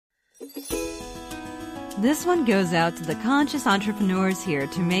This one goes out to the conscious entrepreneurs here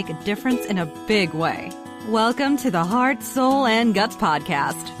to make a difference in a big way. Welcome to the Heart, Soul, and Guts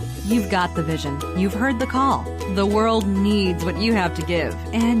podcast. You've got the vision. You've heard the call. The world needs what you have to give,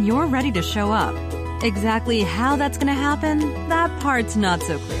 and you're ready to show up. Exactly how that's going to happen, that part's not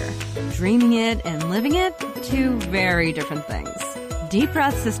so clear. Dreaming it and living it, two very different things. Deep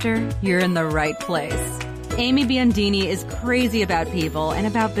breath, sister. You're in the right place. Amy Biondini is crazy about people and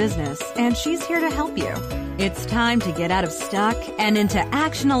about business, and she's here to help you. It's time to get out of stuck and into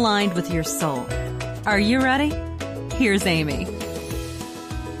action aligned with your soul. Are you ready? Here's Amy.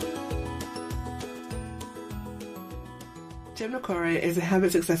 Jem Nakore is a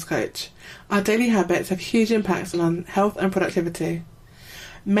habit success coach. Our daily habits have huge impacts on our health and productivity.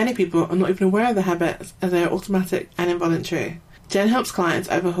 Many people are not even aware of the habits as they are automatic and involuntary. Jen helps clients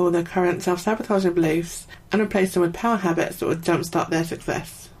overhaul their current self-sabotaging beliefs and replace them with power habits that will jumpstart their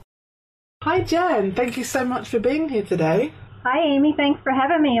success. Hi Jen, thank you so much for being here today. Hi Amy, thanks for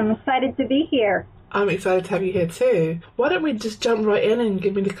having me. I'm excited to be here. I'm excited to have you here too. Why don't we just jump right in and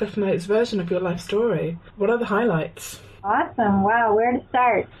give me the Cliff Notes version of your life story? What are the highlights? Awesome. Wow, where to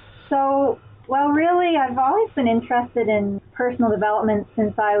start? Really, I've always been interested in personal development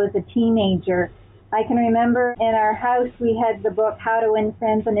since I was a teenager. I can remember in our house we had the book How to Win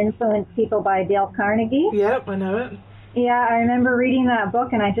Friends and Influence People by Dale Carnegie. Yep, I know it. Yeah, I remember reading that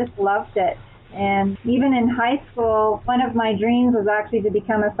book and I just loved it. And even in high school, one of my dreams was actually to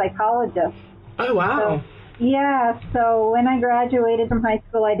become a psychologist. Oh, wow. So when I graduated from high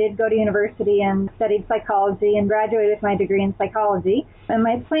school, I did go to university and studied psychology and graduated with my degree in psychology. And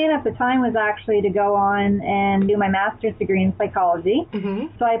my plan at the time was actually to go on and do my master's degree in psychology. Mm-hmm.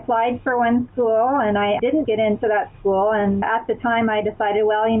 So I applied for one school and I didn't get into that school. And at the time I decided,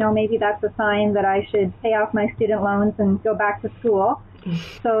 maybe that's a sign that I should pay off my student loans and go back to school.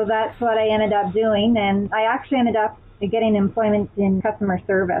 So that's what I ended up doing. And I actually ended up getting employment in customer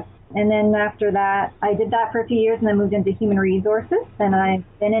service. And then after that, I did that for a few years and then moved into human resources. And I've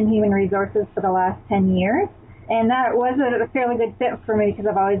been in human resources for the last 10 years. And that was a fairly good fit for me because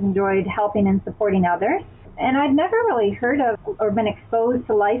I've always enjoyed helping and supporting others. And I'd never really heard of or been exposed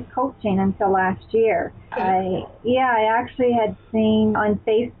to life coaching until last year. I actually had seen on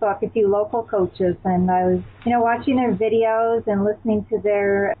Facebook a few local coaches and I was, watching their videos and listening to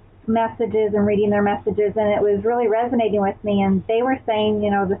their messages and reading their messages, and it was really resonating with me. And they were saying,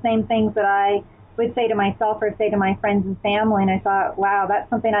 the same things that I would say to myself or say to my friends and family. And I thought, wow, that's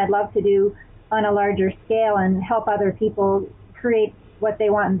something I'd love to do on a larger scale and help other people create what they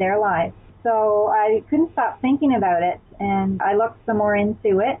want in their lives. So I couldn't stop thinking about it, and I looked some more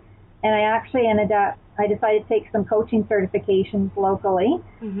into it, and I decided to take some coaching certifications locally.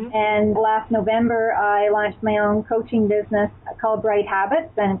 Mm-hmm. And last November, I launched my own coaching business called Bright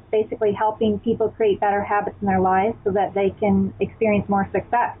Habits, and it's basically helping people create better habits in their lives so that they can experience more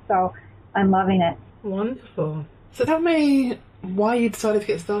success. So I'm loving it. Wonderful. So tell me why you decided to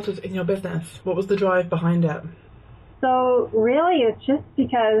get started in your business. What was the drive behind it? So really, it's just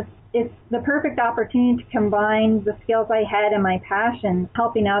because it's the perfect opportunity to combine the skills I had and my passion,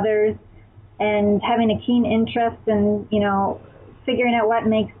 helping others, and having a keen interest in, figuring out what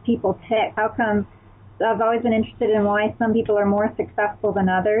makes people tick. How come I've always been interested in why some people are more successful than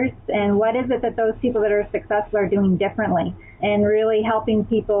others, and what is it that those people that are successful are doing differently, and really helping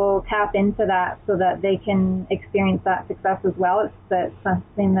people tap into that so that they can experience that success as well. It's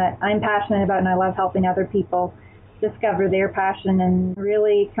something that I'm passionate about, and I love helping other people discover their passion and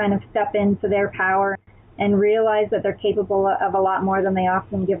really kind of step into their power and realize that they're capable of a lot more than they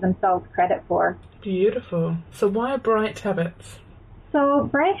often give themselves credit for. Beautiful. So why Bright Habits? So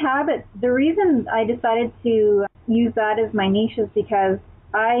Bright Habits, the reason I decided to use that as my niche is because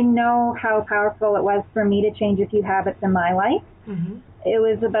I know how powerful it was for me to change a few habits in my life. Mm-hmm. It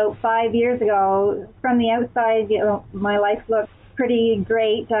was about 5 years ago. From the outside, my life looked pretty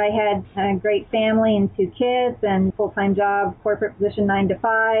great. I had a great family and 2 kids and full-time job, corporate position 9 to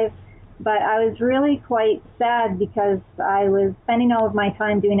 5. But I was really quite sad because I was spending all of my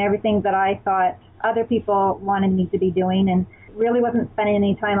time doing everything that I thought other people wanted me to be doing and really wasn't spending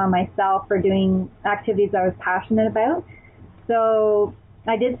any time on myself or doing activities I was passionate about. So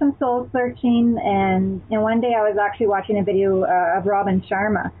I did some soul searching, and one day I was actually watching a video of Robin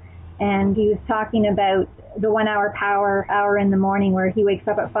Sharma, and he was talking about the 1 hour power hour in the morning where he wakes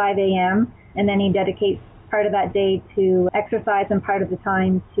up at 5 a.m. and then he dedicates part of that day to exercise and part of the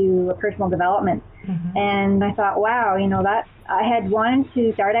time to personal development. Mm-hmm. And I thought, wow, that I had wanted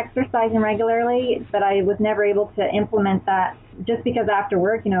to start exercising regularly, but I was never able to implement that just because after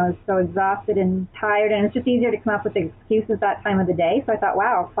work, I was so exhausted and tired, and it's just easier to come up with excuses that time of the day. So I thought,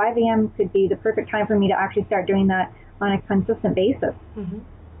 wow, 5 a.m. could be the perfect time for me to actually start doing that on a consistent basis. Mm-hmm.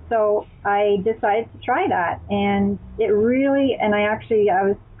 So I decided to try that, and I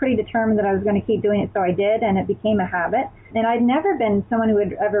was pretty determined that I was going to keep doing it, so I did, and it became a habit. And I'd never been someone who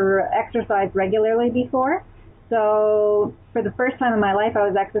had ever exercised regularly before. So for the first time in my life, I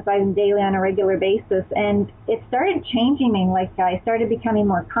was exercising daily on a regular basis, and it started changing me. Like, I started becoming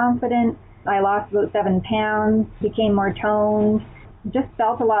more confident. I lost about 7 pounds, became more toned, just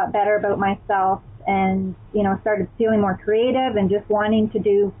felt a lot better about myself, and, started feeling more creative and just wanting to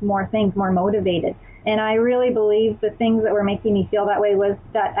do more things, more motivated. And I really believe the things that were making me feel that way was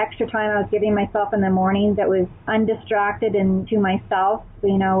that extra time I was giving myself in the morning that was undistracted and to myself,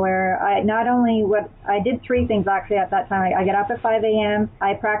 where I did 3 things actually at that time. I get up at 5 a.m.,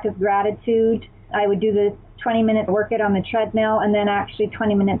 I practiced gratitude, I would do the 20-minute workout on the treadmill, and then actually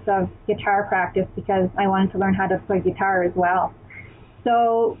 20 minutes of guitar practice because I wanted to learn how to play guitar as well.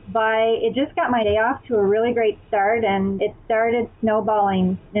 So it just got my day off to a really great start, and it started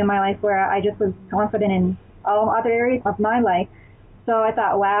snowballing in my life where I just was confident in all other areas of my life. So I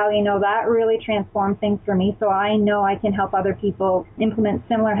thought, wow, that really transformed things for me. So I know I can help other people implement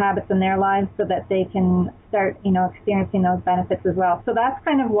similar habits in their lives so that they can start, experiencing those benefits as well. So that's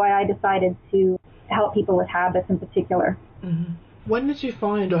kind of why I decided to help people with habits in particular. Mm-hmm. When did you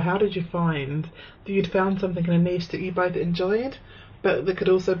find, or how did you find, that you'd found something in a niche that you both enjoyed, but that could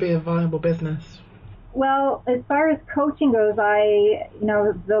also be a viable business? Well, as far as coaching goes,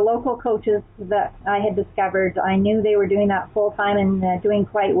 the local coaches that I had discovered, I knew they were doing that full time and doing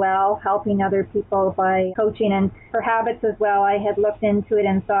quite well, helping other people by coaching. And for habits as well, I had looked into it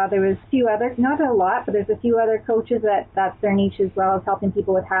and saw there was a few others, not a lot, but there's a few other coaches that's their niche as well, as helping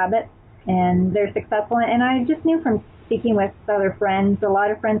people with habits, and they're successful. And I just knew from speaking with other friends, a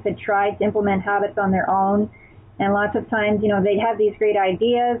lot of friends had tried to implement habits on their own. And lots of times, they'd have these great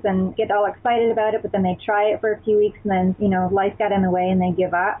ideas and get all excited about it, but then they try it for a few weeks and then, life got in the way and they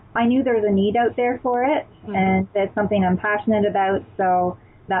give up. I knew there was a need out there for it, mm-hmm. and it's something I'm passionate about, so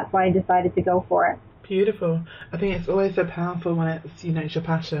that's why I decided to go for it. Beautiful. I think it's always so powerful when it's, it's your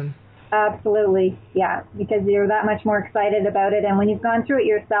passion. Absolutely, yeah, because you're that much more excited about it, and when you've gone through it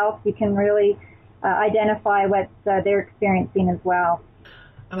yourself, you can really identify what they're experiencing as well.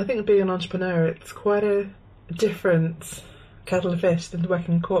 And I think being an entrepreneur, it's quite a different kettle of fish than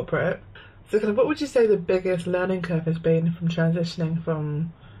working corporate. So what would you say the biggest learning curve has been from transitioning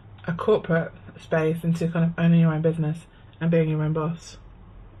from a corporate space into kind of owning your own business and being your own boss?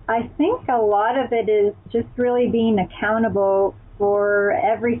 I think a lot of it is just really being accountable for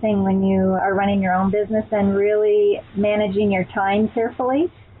everything when you are running your own business and really managing your time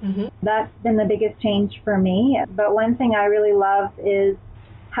carefully. Mm-hmm. That's been the biggest change for me. But one thing I really love is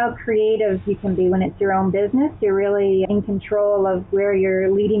how creative you can be when it's your own business. You're really in control of where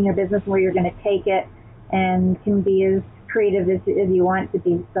you're leading your business, where you're going to take it, and can be as creative as you want to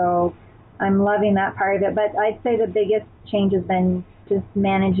be. So I'm loving that part of it. But I'd say the biggest change has been just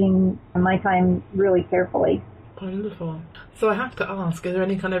managing my time really carefully. Wonderful. So I have to ask, is there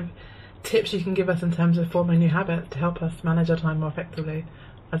any kind of tips you can give us in terms of forming new habits to help us manage our time more effectively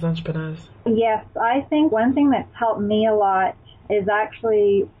as entrepreneurs? Yes, I think one thing that's helped me a lot is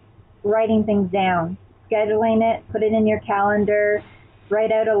actually writing things down, scheduling it, put it in your calendar,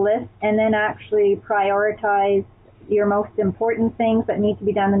 write out a list, and then actually prioritize your most important things that need to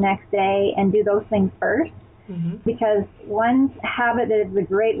be done the next day and do those things first. Mm-hmm. Because one habit that is a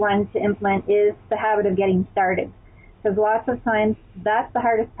great one to implement is the habit of getting started. Because lots of times that's the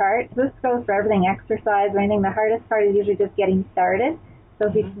hardest part. This goes for everything, exercise or anything. The hardest part is usually just getting started. So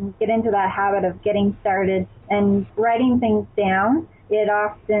if you can get into that habit of getting started and writing things down,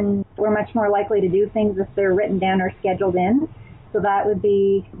 we're much more likely to do things if they're written down or scheduled in. So that would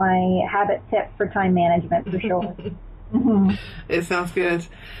be my habit tip for time management for sure. Mm-hmm. It sounds good,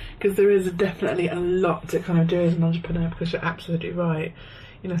 because there is definitely a lot to kind of do as an entrepreneur, because you're absolutely right.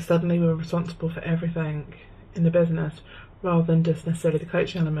 Suddenly we're responsible for everything in the business rather than just necessarily the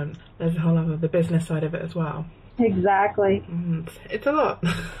coaching element. There's a whole other, the business side of it as well. Exactly. It's a lot.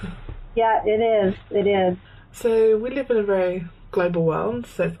 Yeah, it is. It is. So we live in a very global world,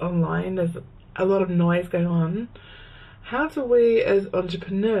 so it's online. There's a lot of noise going on. How do we as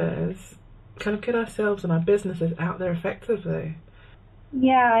entrepreneurs kind of get ourselves and our businesses out there effectively?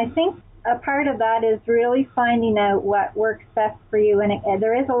 Yeah, I think a part of that is really finding out what works best for you. And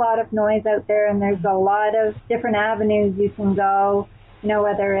there is a lot of noise out there, and there's a lot of different avenues you can go,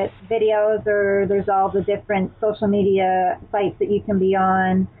 whether it's videos or there's all the different social media sites that you can be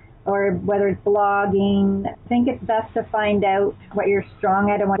on, or whether it's blogging. I think it's best to find out what you're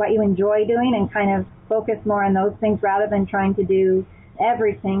strong at and what you enjoy doing and kind of focus more on those things rather than trying to do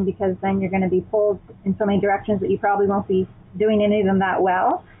everything, because then you're going to be pulled in so many directions that you probably won't be doing any of them that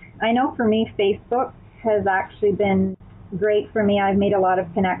well. I know for me, Facebook has actually been great for me. I've made a lot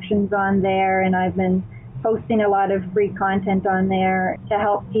of connections on there, and I've been posting a lot of free content on there to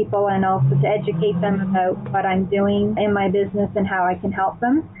help people and also to educate them about what I'm doing in my business and how I can help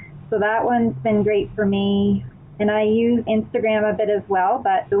them. So that one's been great for me. And I use Instagram a bit as well,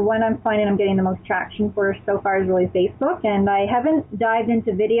 but the one I'm finding I'm getting the most traction for so far is really Facebook. And I haven't dived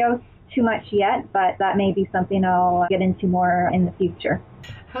into videos too much yet, but that may be something I'll get into more in the future.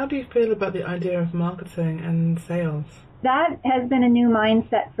 How do you feel about the idea of marketing and sales? That has been a new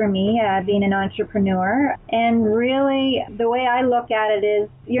mindset for me, being an entrepreneur. And really, the way I look at it is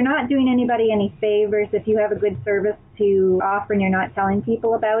you're not doing anybody any favors if you have a good service to offer and you're not telling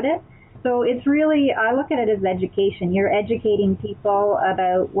people about it. So it's really, I look at it as education. You're educating people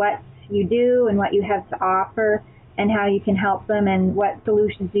about what you do and what you have to offer and how you can help them and what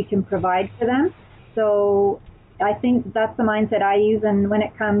solutions you can provide for them. So I think that's the mindset I use. And when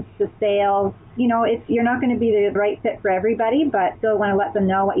it comes to sales, you're not going to be the right fit for everybody, but still want to let them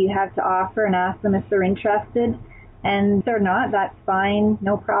know what you have to offer and ask them if they're interested. And if they're not, that's fine,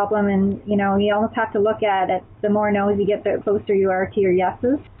 no problem. And, you almost have to look at it. The more no's you get, the closer you are to your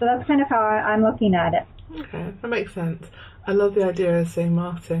yeses. So that's kind of how I'm looking at it. Okay, that makes sense. I love the idea of seeing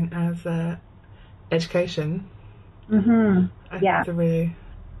marketing as education. Mm-hmm. I think it's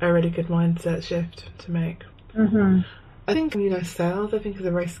a really good mindset shift to make. Mm-hmm. I think, sales, I think, is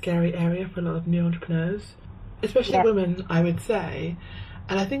a very scary area for a lot of new entrepreneurs, especially women, I would say.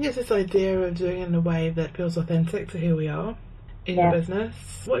 And I think it's this idea of doing it in a way that feels authentic to who we are in your business.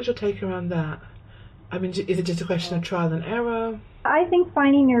 What is your take around that? I mean, is it just a question of trial and error? I think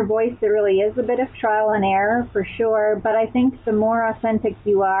finding your voice, it really is a bit of trial and error for sure. But I think the more authentic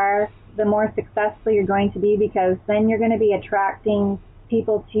you are, the more successful you're going to be, because then you're going to be attracting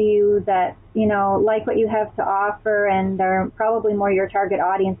people to you that, like what you have to offer, and they're probably more your target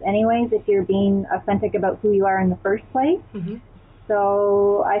audience anyways if you're being authentic about who you are in the first place. Mm-hmm.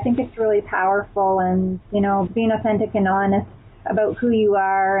 So I think it's really powerful, and, being authentic and honest about who you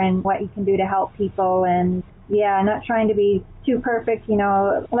are and what you can do to help people, and not trying to be too perfect,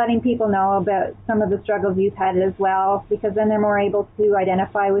 letting people know about some of the struggles you've had as well, because then they're more able to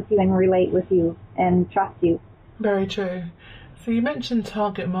identify with you and relate with you and trust you. Very true. So you mentioned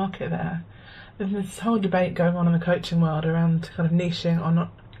target market there. There's this whole debate going on in the coaching world around kind of niching or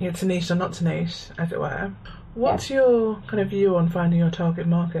not, to niche or not to niche, as it were. What's your kind of view on finding your target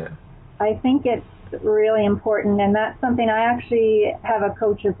market? I think it's really important, and that's something I actually have a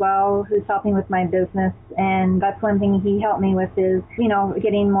coach as well who's helping with my business, and that's one thing he helped me with is,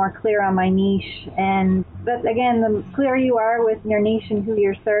 getting more clear on my niche. But again, the clearer you are with your niche and who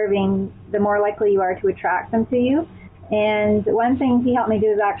you're serving, the more likely you are to attract them to you. And one thing he helped me do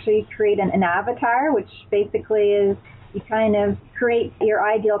is actually create an avatar, which basically is you kind of create your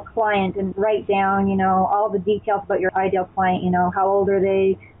ideal client and write down, all the details about your ideal client, how old are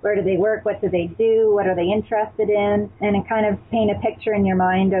they, where do they work, what do they do, what are they interested in, and it kind of paint a picture in your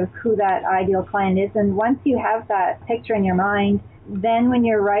mind of who that ideal client is. And once you have that picture in your mind, then when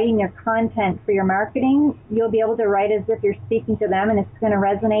you're writing your content for your marketing, you'll be able to write as if you're speaking to them, and it's going to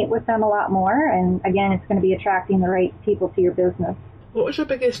resonate with them a lot more. And again, it's going to be attracting the right people to your business. What was your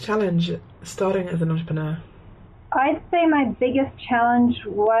biggest challenge starting as an entrepreneur? I'd say my biggest challenge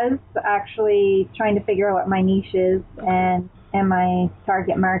was actually trying to figure out what my niche is and my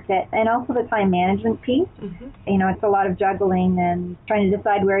target market, and also the time management piece. Mm-hmm. It's a lot of juggling and trying to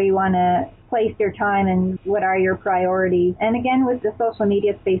decide where you want to place your time and what are your priorities. And again, with the social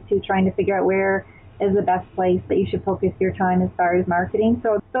media space too, trying to figure out where is the best place that you should focus your time as far as marketing.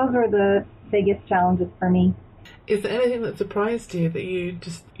 So those were the biggest challenges for me. Is there anything that surprised you that you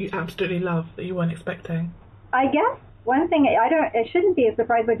absolutely love that you weren't expecting? I guess one thing, it shouldn't be a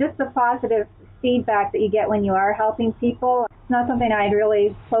surprise, but just the positive feedback that you get when you are helping people. It's not something I'd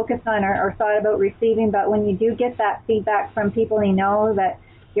really focused on or thought about receiving, but when you do get that feedback from people and you know that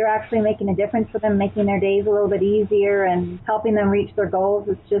you're actually making a difference for them, making their days a little bit easier and helping them reach their goals,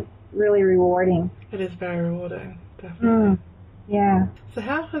 it's just really rewarding. It is very rewarding, definitely. Yeah. So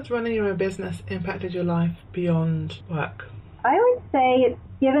how has running your own business impacted your life beyond work? I would say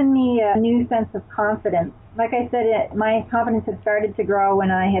given me a new sense of confidence. Like I said, my confidence had started to grow when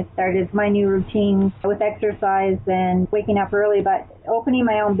I had started my new routine with exercise and waking up early, but opening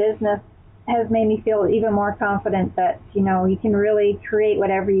my own business has made me feel even more confident that, you know, you can really create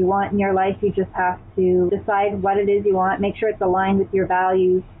whatever you want in your life. You just have to decide what it is you want, make sure it's aligned with your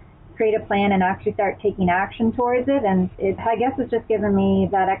values, create a plan, and actually start taking action towards it. And I guess it's just given me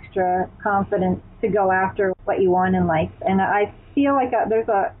that extra confidence to go after what you want in life. And I feel like there's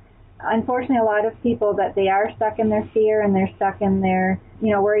unfortunately a lot of people that they are stuck in their fear, and they're stuck in their,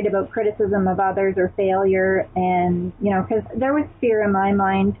 you know, worried about criticism of others or failure. And, you know, because there was fear in my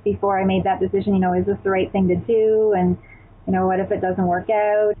mind before I made that decision, you know, is this the right thing to do? And, you know, what if it doesn't work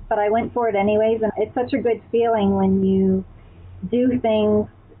out? But I went for it anyways, and it's such a good feeling when you do things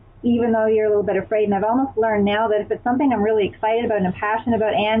even though you're a little bit afraid. And I've almost learned now that if it's something I'm really excited about and I'm passionate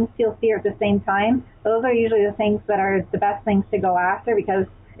about and feel fear at the same time, those are usually the things that are the best things to go after, because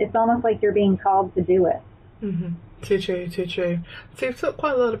it's almost like you're being called to do it. Mm-hmm. Too true, too true. So you've talked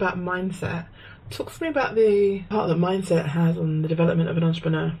quite a lot about mindset. Talk to me about the part that mindset has on the development of an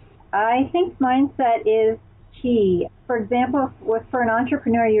entrepreneur. I think mindset is key. For example, for an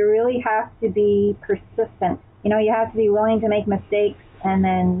entrepreneur, you really have to be persistent. You know, you have to be willing to make mistakes and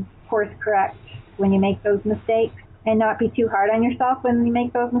then course correct when you make those mistakes, and not be too hard on yourself when you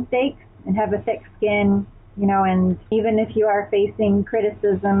make those mistakes, and have a thick skin, you know, and even if you are facing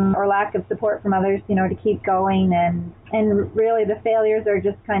criticism or lack of support from others, you know, to keep going. And really the failures are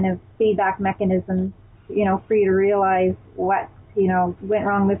just kind of feedback mechanisms, you know, for you to realize what, you know, went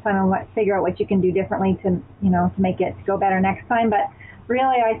wrong this time, and figure out what you can do differently to, you know, to make it go better next time. But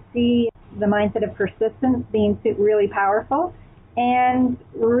really I see the mindset of persistence being really powerful. And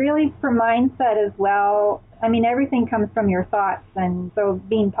really for mindset as well, I mean, everything comes from your thoughts, and so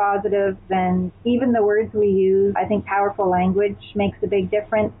being positive, and even the words we use, I think powerful language makes a big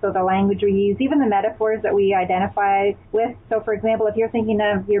difference. So the language we use, even the metaphors that we identify with. So for example, if you're thinking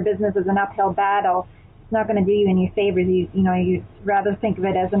of your business as an uphill battle, it's not going to do you any favors. You know, you'd rather think of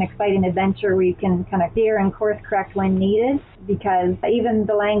it as an exciting adventure where you can kind of steer and course correct when needed, because even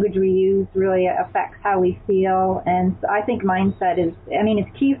the language we use really affects how we feel. And so I think mindset is, I mean,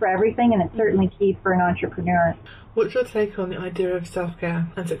 it's key for everything, and it's certainly key for an entrepreneur. What's your take on the idea of self-care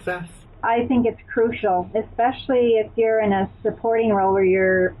and success? I think it's crucial, especially if you're in a supporting role where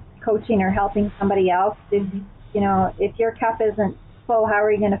you're coaching or helping somebody else. You know, if your cup isn't full, how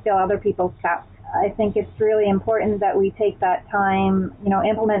are you going to fill other people's cups? I think it's really important that we take that time, you know,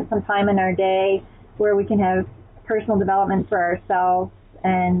 implement some time in our day where we can have personal development for ourselves,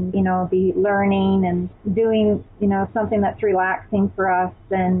 and, you know, be learning and doing, you know, something that's relaxing for us,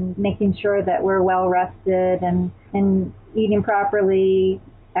 and making sure that we're well rested and eating properly.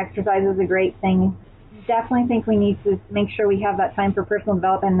 Exercise is a great thing. Definitely think we need to make sure we have that time for personal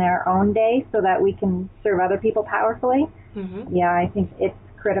development in our own day so that we can serve other people powerfully. Mm-hmm. Yeah, I think it's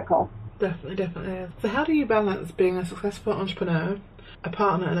critical. Definitely is. So how do you balance being a successful entrepreneur, a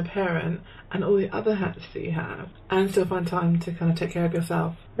partner and a parent, and all the other hats that you have, and still find time to kind of take care of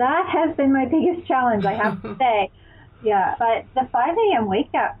yourself? That has been my biggest challenge, I have to say. Yeah, but the 5 a.m. wake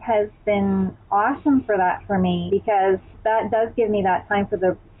up has been awesome for that for me, because that does give me that time for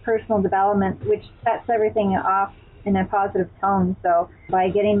the personal development, which sets everything off in a positive tone. So by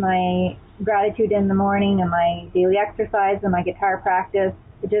getting my gratitude in the morning and my daily exercise and my guitar practice,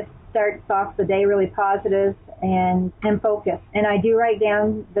 it just starts off the day really positive and focused. And I do write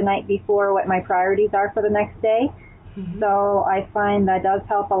down the night before what my priorities are for the next day. Mm-hmm. So I find that does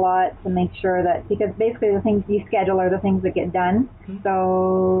help a lot to make sure that, because basically the things you schedule are the things that get done. Mm-hmm.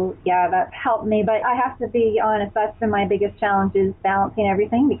 So yeah, that's helped me. But I have to be honest, that's been my biggest challenge, is balancing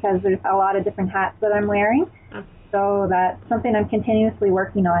everything, because there's a lot of different hats that I'm wearing. Okay. So that's something I'm continuously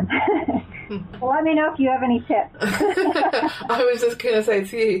working on. Well, let me know if you have any tips. I was just going to say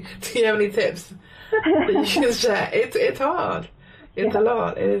to you, do you have any tips that you can share? It's hard. It's a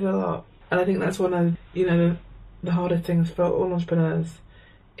lot. It is a lot. And I think that's one of, you know, the hardest things for all entrepreneurs,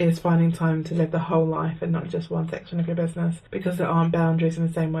 is finding time to live the whole life and not just one section of your business, because there aren't boundaries in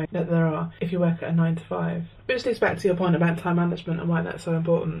the same way that there are if you work at a 9 to 5. Which leads back to your point about time management and why that's so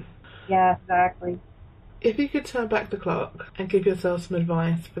important. Yeah, exactly. If you could turn back the clock and give yourself some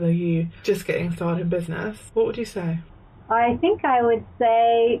advice for you just getting started in business, what would you say? I think I would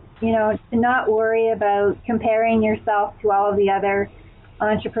say, you know, to not worry about comparing yourself to all of the other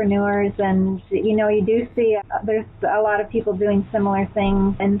entrepreneurs. And, you know, you do see there's a lot of people doing similar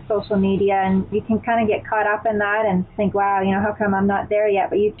things in social media, and you can kind of get caught up in that and think, wow, you know, how come I'm not there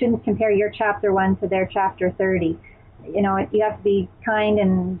yet? But you shouldn't compare your chapter 1 to their chapter 30. You know, you have to be kind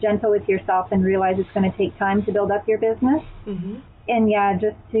and gentle with yourself and realize it's going to take time to build up your business. Mm-hmm. And yeah,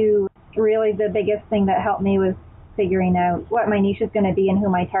 just to really the biggest thing that helped me was figuring out what my niche is going to be and who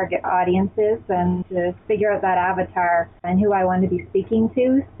my target audience is, and to figure out that avatar and who I want to be speaking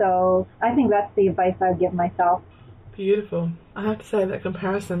to. So I think that's the advice I would give myself. Beautiful. I have to say that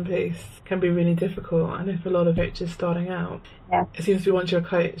comparison piece can be really difficult. I know for a lot of coaches starting out, Yeah. it seems to be once you're a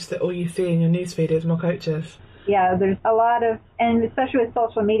coach that all you see in your newsfeed is more coaches. Yeah, there's a lot of, and especially with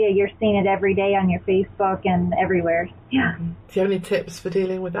social media, you're seeing it every day on your Facebook and everywhere. Yeah. Do you have any tips for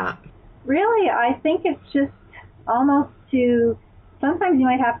dealing with that? Really, I think it's just almost to, sometimes you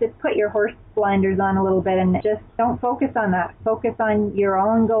might have to put your horse blinders on a little bit and just don't focus on that. Focus on your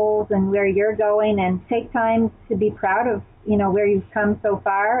own goals and where you're going, and take time to be proud of, where you've come so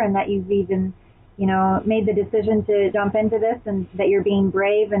far, and that you've even, made the decision to jump into this, and that you're being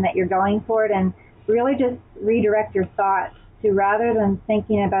brave and that you're going for it, and really just redirect your thoughts to, rather than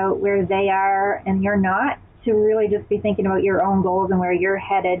thinking about where they are and you're not, to really just be thinking about your own goals and where you're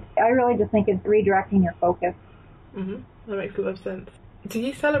headed. I really just think it's redirecting your focus. That makes a lot of sense. Do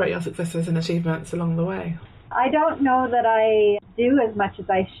you celebrate your successes and achievements along the way? I don't know that I do as much as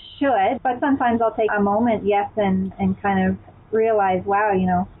I should, but sometimes I'll take a moment, and kind of realize,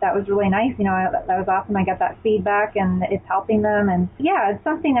 wow, that was really nice. That was awesome. I got that feedback and it's helping them. And yeah, it's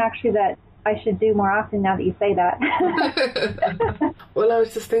something actually that I should do more often now that you say that. Well, I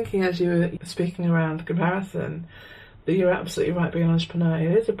was just thinking as you were speaking around comparison, that you're absolutely right. Being an entrepreneur,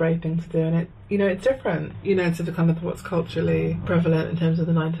 it is a brave thing to do, and it's different, to the kind of what's culturally prevalent in terms of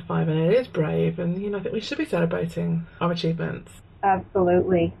the 9 to 5, and it is brave, and I think we should be celebrating our achievements.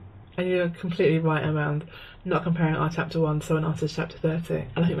 Absolutely. And you're completely right around not comparing our chapter 1 to someone else's chapter 30,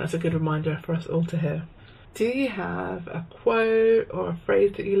 and I think that's a good reminder for us all to hear. Do you have a quote or a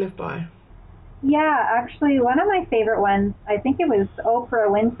phrase that you live by? Yeah, actually, one of my favorite ones, I think it was Oprah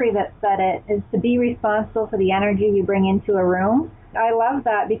Winfrey that said it, is to be responsible for the energy you bring into a room. I love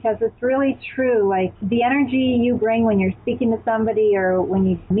that because it's really true. Like, the energy you bring when you're speaking to somebody or when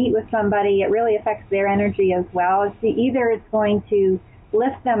you meet with somebody, it really affects their energy as well. Either it's going to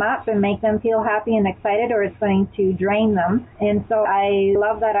lift them up and make them feel happy and excited, or it's going to drain them. And so I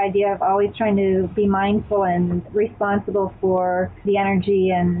love that idea of always trying to be mindful and responsible for the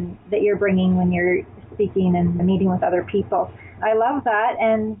energy and that you're bringing when you're speaking and meeting with other people. I love that.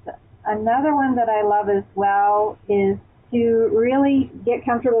 And another one that I love as well is to really get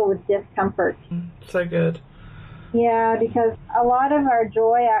comfortable with discomfort. So good. Yeah, because a lot of our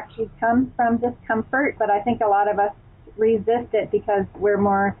joy actually comes from discomfort, but I think a lot of us resist it because we're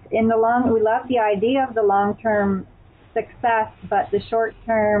more we love the idea of the long-term success, but the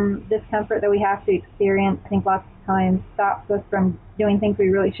short-term discomfort that we have to experience, I think lots of times stops us from doing things we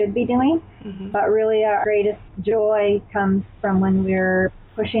really should be doing. But really our greatest joy comes from when we're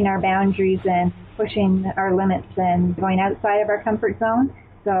pushing our boundaries and pushing our limits and going outside of our comfort zone.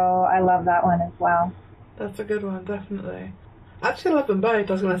 So I love that one as well. That's a good one, definitely. Actually, I love them both.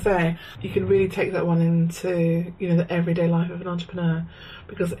 I was going to say, you can really take that one into, the everyday life of an entrepreneur,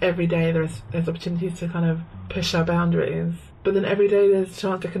 because every day there's opportunities to kind of push our boundaries. But then every day there's a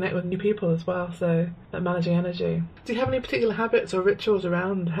chance to connect with new people as well, so that managing energy. Do you have any particular habits or rituals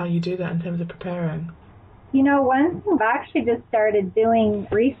around how you do that in terms of preparing? One thing I've actually just started doing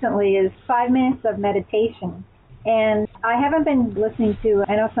recently is 5 minutes of meditation. And I haven't been listening to,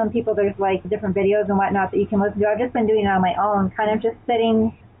 I know some people, there's like different videos and whatnot that you can listen to. I've just been doing it on my own, kind of just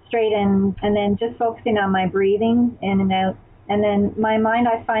sitting straight and then just focusing on my breathing in and out. And then my mind,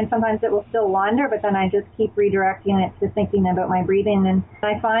 I find sometimes it will still wander, but then I just keep redirecting it to thinking about my breathing. And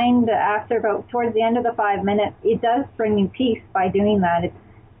I find after towards the end of the 5 minutes, it does bring me peace by doing that.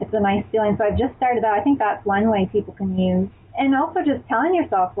 It's a nice feeling. So I've just started that. I think that's one way people can use. And also just telling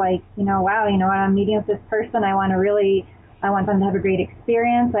yourself, like, wow, when I'm meeting with this person, I want them to have a great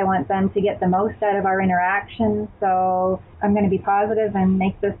experience. I want them to get the most out of our interaction. So I'm going to be positive and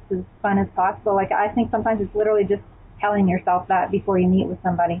make this as fun as possible. Like, I think sometimes it's literally just telling yourself that before you meet with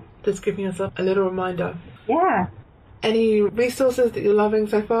somebody. Just giving yourself a little reminder. Yeah. Any resources that you're loving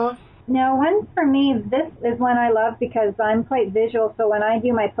so far? Now, one for me, this is one I love because I'm quite visual. So when I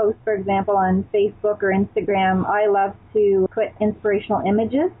do my posts, for example, on Facebook or Instagram, I love to put inspirational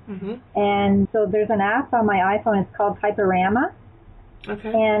images. And so there's an app on my iPhone. It's called Hyperama.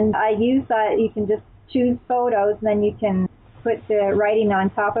 Okay. And I use that. You can just choose photos, and then you can put the writing on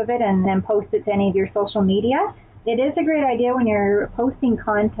top of it and then post it to any of your social media. It is a great idea when you're posting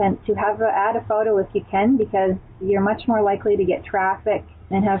content to add a photo if you can, because you're much more likely to get traffic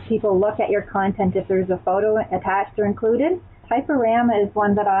and have people look at your content if there's a photo attached or included. Hyperama is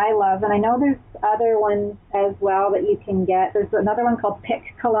one that I love, and I know there's other ones as well that you can get. There's another one called Pic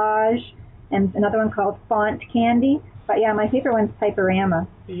Collage and another one called Font Candy. But yeah, my favorite one's Typorama.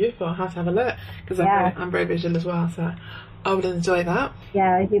 Beautiful. I'll have to have a look because Yeah. I'm very visual as well, so I would enjoy that.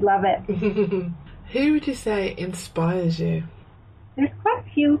 Yeah, you'd love it. Who would you say inspires you? There's quite a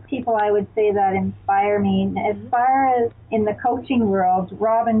few people I would say that inspire me. As far as in the coaching world,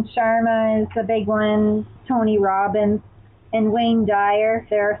 Robin Sharma is a big one, Tony Robbins, and Wayne Dyer.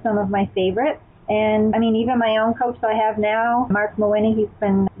 They're some of my favorites. And I mean, even my own coach that I have now, Mark Mawhinney, he's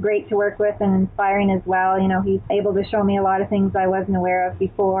been great to work with and inspiring as well. You know, he's able to show me a lot of things I wasn't aware of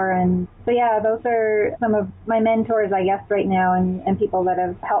before. And so, yeah, those are some of my mentors, I guess, right now, and people that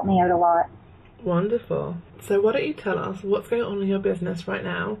have helped me out a lot. Wonderful. So why don't you tell us what's going on in your business right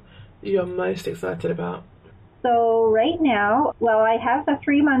now that you're most excited about? So right now, well, I have a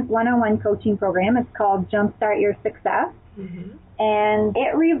 3-month one-on-one coaching program. It's called Jumpstart Your Success. Mm-hmm. And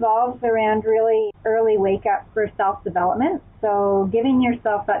it revolves around really early wake-up for self-development. So giving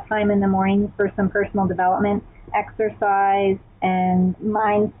yourself that time in the morning for some personal development, exercise, and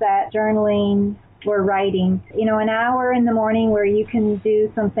mindset, journaling, or writing. You know, an hour in the morning where you can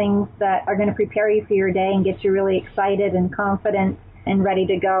do some things that are going to prepare you for your day and get you really excited and confident and ready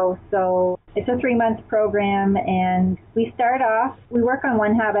to go. So it's a 3-month program, and we start off, we work on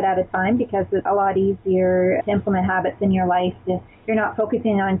one habit at a time because it's a lot easier to implement habits in your life if you're not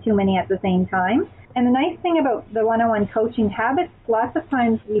focusing on too many at the same time. And the nice thing about the one-on-one coaching habits, lots of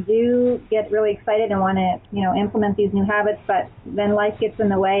times we do get really excited and want to, you know, implement these new habits, but then life gets in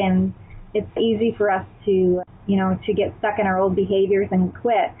the way and it's easy for us to, you know, to get stuck in our old behaviors and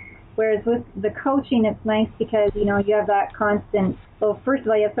quit. Whereas with the coaching, it's nice because, you know, you have that constant, well, first of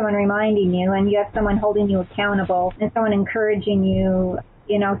all, you have someone reminding you, and you have someone holding you accountable, and someone encouraging you,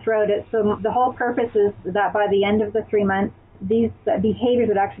 you know, throughout it. So the whole purpose is that by the end of the 3 months, these behaviors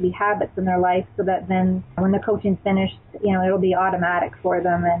would actually be habits in their life, so that then when the coaching's finished, you know, it'll be automatic for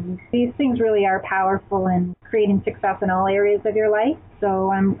them. And these things really are powerful in creating success in all areas of your life.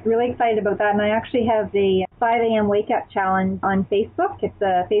 So I'm really excited about that. And I actually have the 5 a.m. Wake Up Challenge on Facebook. It's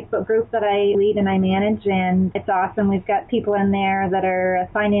a Facebook group that I lead and I manage, and it's awesome. We've got people in there that are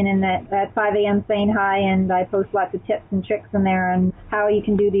signing in at 5 a.m. saying hi, and I post lots of tips and tricks in there on how you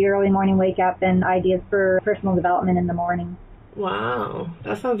can do the early morning wake up and ideas for personal development in the morning. Wow,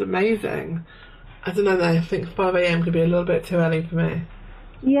 that sounds amazing. I don't know though, I think 5 a.m. could be a little bit too early for me.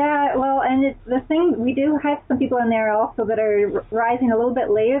 Yeah, well, and it's the thing, we do have some people in there also that are rising a little bit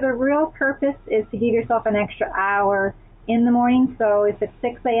later. The real purpose is to give yourself an extra hour in the morning. So if it's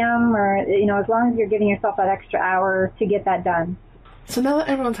 6 a.m. or, you know, as long as you're giving yourself that extra hour to get that done. So now that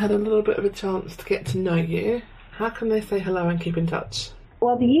everyone's had a little bit of a chance to get to know you, how can they say hello and keep in touch?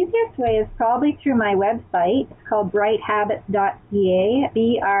 Well, the easiest way is probably through my website. It's called brighthabits.ca,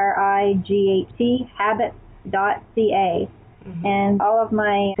 BRIGHT habits.ca. Mm-hmm. And all of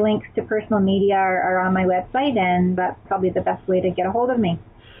my links to personal media are on my website, and that's probably the best way to get a hold of me.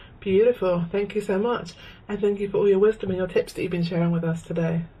 Beautiful. Thank you so much. And thank you for all your wisdom and your tips that you've been sharing with us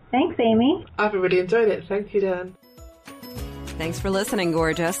today. Thanks, Amy. I've really enjoyed it. Thank you, Dan. Thanks for listening,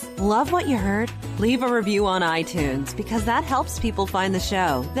 gorgeous. Love what you heard? Leave a review on iTunes because that helps people find the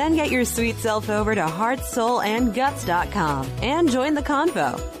show. Then get your sweet self over to heartsoulandguts.com and join the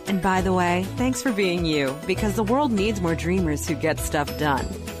convo. And by the way, thanks for being you, because the world needs more dreamers who get stuff done.